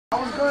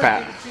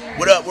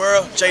What up,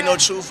 world? Jknow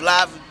Truth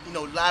live,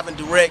 live and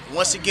direct.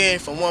 Once again,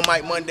 from One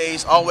Mic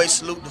Mondays, always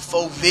salute the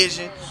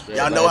 4VISION.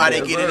 Y'all know how they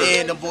get it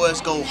in. Them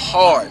boys go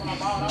hard.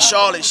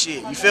 Charlotte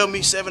shit, you feel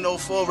me?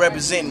 704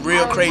 representing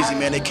real crazy,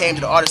 man. They came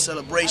to the artist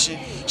celebration,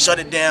 shut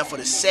it down for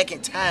the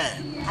second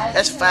time.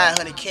 That's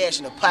 500 cash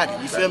in the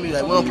pocket, you feel me?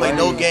 Like, we don't play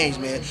no games,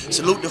 man.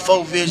 Salute the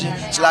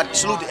 4VISION.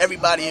 Salute to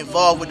everybody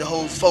involved with the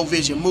whole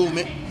 4VISION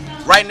movement.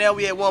 Right now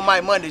we at One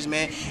Mic Mondays,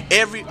 man.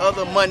 Every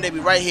other Monday we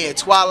right here at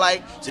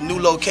Twilight. It's a new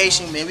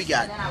location, man. We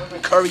got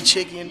curry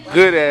chicken.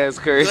 Good ass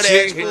curry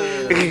chicken.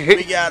 Food.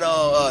 We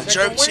got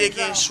jerk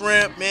chicken,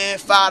 shrimp, man.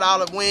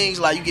 $5 wings.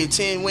 Like, you get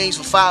 10 wings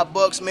for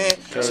 $5, man.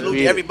 Salute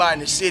to everybody in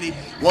the city.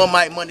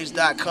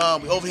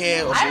 OneMicMondays.com. We over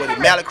here over the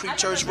Mallet Creek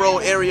Church Road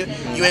area,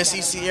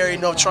 UNCC area,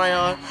 North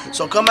Tryon.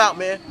 So come out,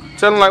 man.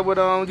 Tell them like what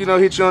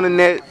hit you on the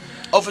net.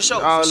 Oh, for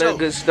sure. All that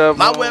good stuff.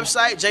 My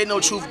website,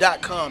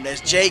 Jknowtruth.com. That's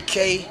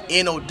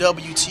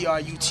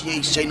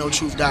JKNOWTRUTH,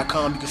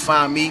 Jknowtruth.com. You can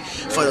find me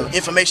for the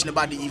information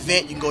about the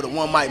event. You can go to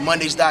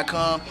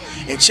OneMicMondays.com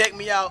and check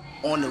me out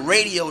on the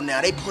radio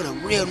now. They put a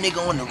real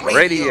nigga on the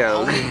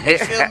radio. You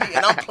feel me?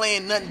 And I'm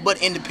playing nothing but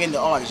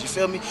independent artists. You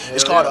feel me?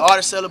 It's called the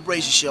Artist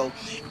Celebration Show.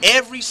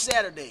 Every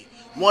Saturday,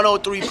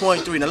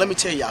 103.3. Now, let me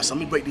tell y'all something.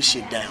 Let me break this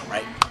shit down,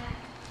 right?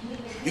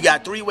 You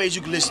got 3 ways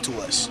you can listen to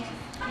us.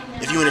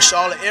 If you're in the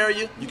Charlotte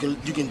area, you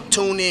can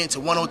tune in to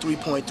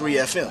 103.3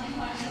 FM.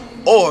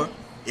 Or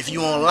if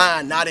you're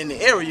online, not in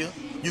the area,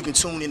 you can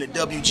tune in to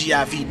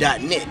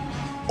WGIV.net.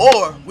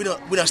 Or we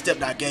done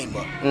stepped our game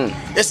up.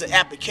 It's an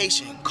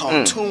application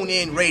called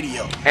TuneIn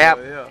Radio.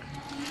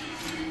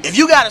 If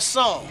you got a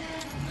song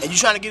and you're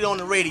trying to get it on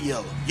the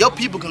radio, your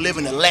people can live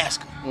in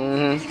Alaska.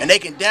 And they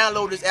can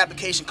download this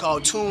application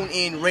called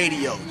TuneIn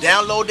Radio.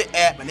 Download the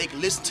app and they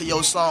can listen to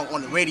your song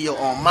on the radio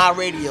on my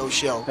radio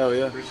show. Hell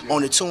yeah.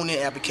 On the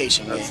TuneIn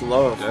application, man. That's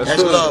love.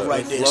 That's love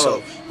right there.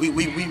 So we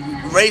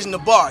raising the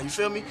bar, you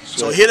feel me?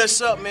 So hit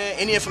us up, man.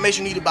 Any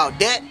information you need about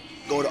that,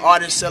 go to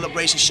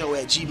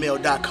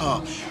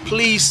artistcelebrationshow@gmail.com.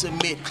 Please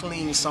submit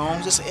clean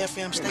songs. It's an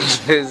FM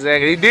station.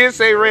 Exactly. He did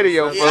say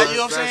radio, you know what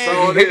I'm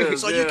saying?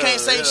 So you can't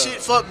say shit,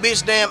 fuck,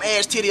 bitch, damn,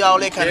 ass, titty, all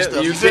that kind of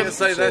stuff. You can't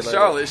say that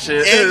Charlotte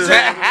shit.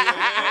 Exactly.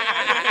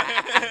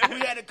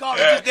 We had to call it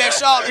just that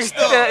Charlotte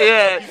stuff.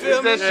 Yeah, you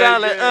feel me? that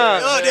Charlotte.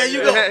 There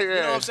you go. You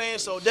know what I'm saying?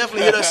 So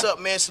definitely hit us up,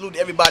 man. Salute to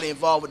everybody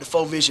involved with the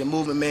 4VISION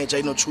movement, man.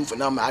 Jknow Truth,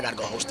 and I gotta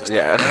go host this.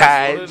 Yeah.